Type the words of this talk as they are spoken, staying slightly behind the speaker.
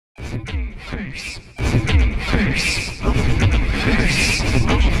Hi,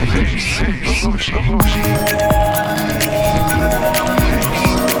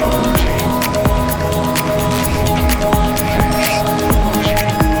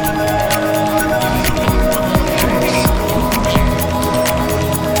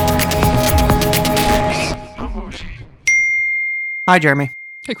 Jeremy.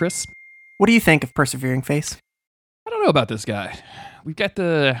 Hey, Chris. What do you think of Persevering Face? I don't know about this guy. We've got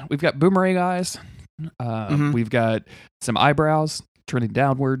boomerang eyes. We've got some eyebrows turning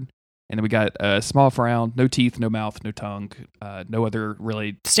downward, and then we got a small frown. No teeth, no mouth, no tongue. No other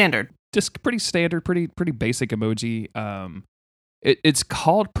really Standard. Just pretty standard, pretty basic emoji. It's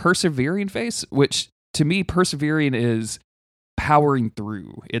called Persevering Face, which to me, persevering is powering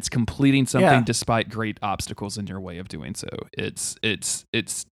through. It's completing something despite great obstacles in your way of doing so. It's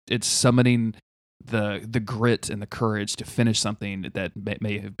summoning the grit and the courage to finish something that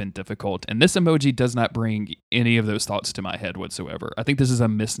may have been difficult. And this emoji does not bring any of those thoughts to my head whatsoever. I think this is a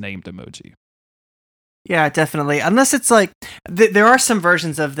misnamed emoji. Yeah, definitely. Unless it's like, there are some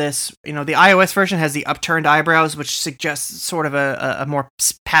versions of this, the iOS version has the upturned eyebrows, which suggests sort of a more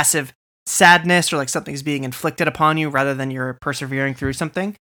passive sadness, or like something's being inflicted upon you rather than you're persevering through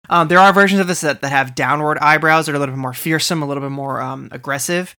something. There are versions of this that have downward eyebrows that are a little bit more fearsome, a little bit more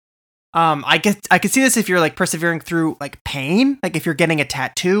aggressive. I could see this if you're like persevering through like pain, like if you're getting a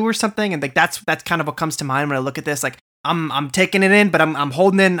tattoo or something, and like that's kind of what comes to mind when I look at this. Like I'm taking it in, but I'm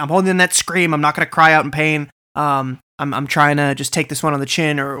holding in that scream. I'm not gonna cry out in pain. I'm trying to just take this one on the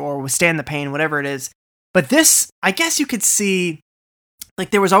chin or withstand the pain, whatever it is. But this, I guess you could see,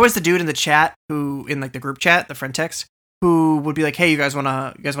 like there was always the dude in the chat who, in like the group chat, the friend text, who would be like, "Hey, you guys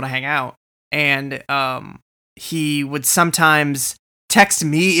wanna hang out?" And he would sometimes text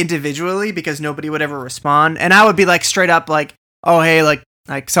me individually because nobody would ever respond, and I would be like straight up like, "Oh hey, like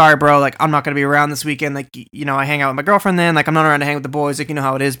sorry bro, like I'm not gonna be around this weekend, like I hang out with my girlfriend, then like I'm not around to hang with the boys, like you know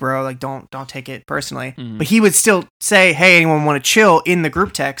how it is bro, like don't take it personally." But he would still say, "Hey, anyone want to chill?" in the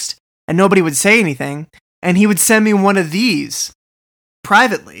group text, and nobody would say anything, and he would send me one of these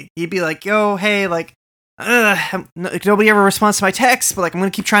privately. He'd be like, "Yo, hey, like nobody ever responds to my texts, but like I'm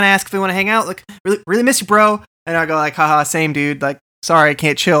gonna keep trying to ask if they want to hang out, like really miss you bro." And I go like, "Haha, same dude, like sorry, I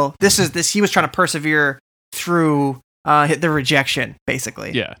can't chill." This he was trying to persevere through the rejection,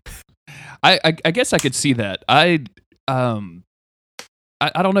 basically. Yeah. I guess I could see that. I don't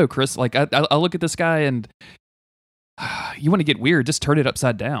know, Chris. Like I look at this guy and you want to get weird, just turn it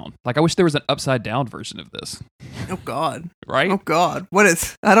upside down. Like I wish there was an upside down version of this. Oh God. Right? Oh God. What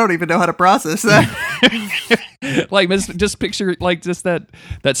is, I don't even know how to process that. Like just picture like just that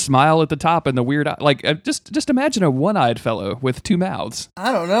smile at the top and the weird eye. Like just imagine a one-eyed fellow with two mouths.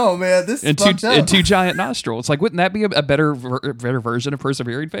 I don't know, man. This is fucked up. And two giant nostrils. Like wouldn't that be a better version of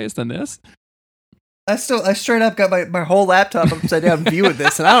Persevering Face than this? I straight up got my whole laptop upside down viewing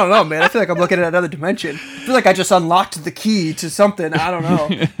this, and I don't know, man. I feel like I'm looking at another dimension. I feel like I just unlocked the key to something. I don't know.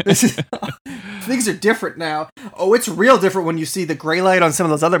 Things are different now. Oh, it's real different when you see the gray light on some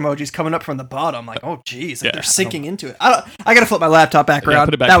of those other emojis coming up from the bottom. Like, oh, geez, like they're sinking into it. I gotta flip my laptop back around.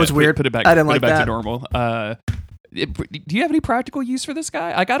 Put it back that was weird. Put it back. I didn't put like it back that. to normal. Do you have any practical use for this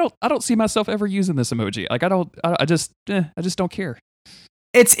guy? Like, I don't see myself ever using this emoji. Like, I just don't care.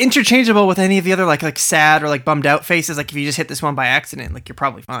 It's interchangeable with any of the other like sad or like bummed out faces. Like if you just hit this one by accident, like you're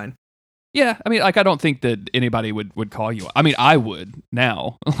probably fine. Yeah, I mean, like I don't think that anybody would call you. I mean, I would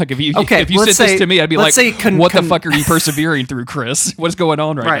now. Like if you sent this to me, I'd be like, "What the fuck are you persevering through, Chris? What's going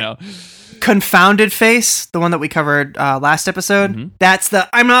on right now?" Confounded face, the one that we covered last episode. Mm-hmm. That's the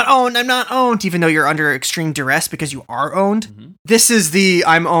I'm not owned, even though you're under extreme duress because you are owned. Mm-hmm. This is the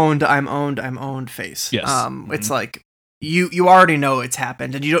I'm owned face. Yes. It's like you already know it's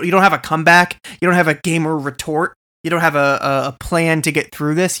happened, and you don't have a comeback. You don't have a gamer retort. You don't have a plan to get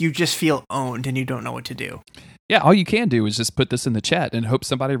through this. You just feel owned, and you don't know what to do. Yeah, all you can do is just put this in the chat and hope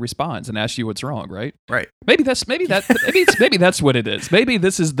somebody responds and asks you what's wrong, right? Right. Maybe that's what it is. Maybe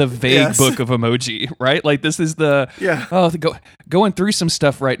this is the vague book of emoji, right? Like this is going through some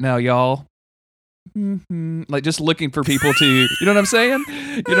stuff right now, y'all. Mm-hmm. Like just looking for people to, you know what I'm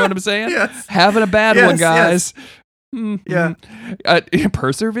saying? Yes. Having a bad one, guys. Yes. Mm-hmm. Yeah.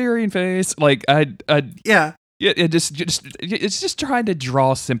 Persevering face. Like yeah. Yeah, it's just trying to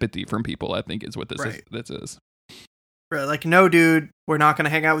draw sympathy from people, I think is what this is. Right, like, no, dude, we're not going to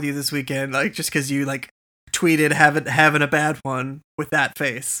hang out with you this weekend, like, just because you, like, tweeted having a bad one with that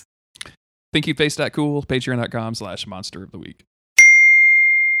face. Thinkyface.cool, patreon.com/monster of the week.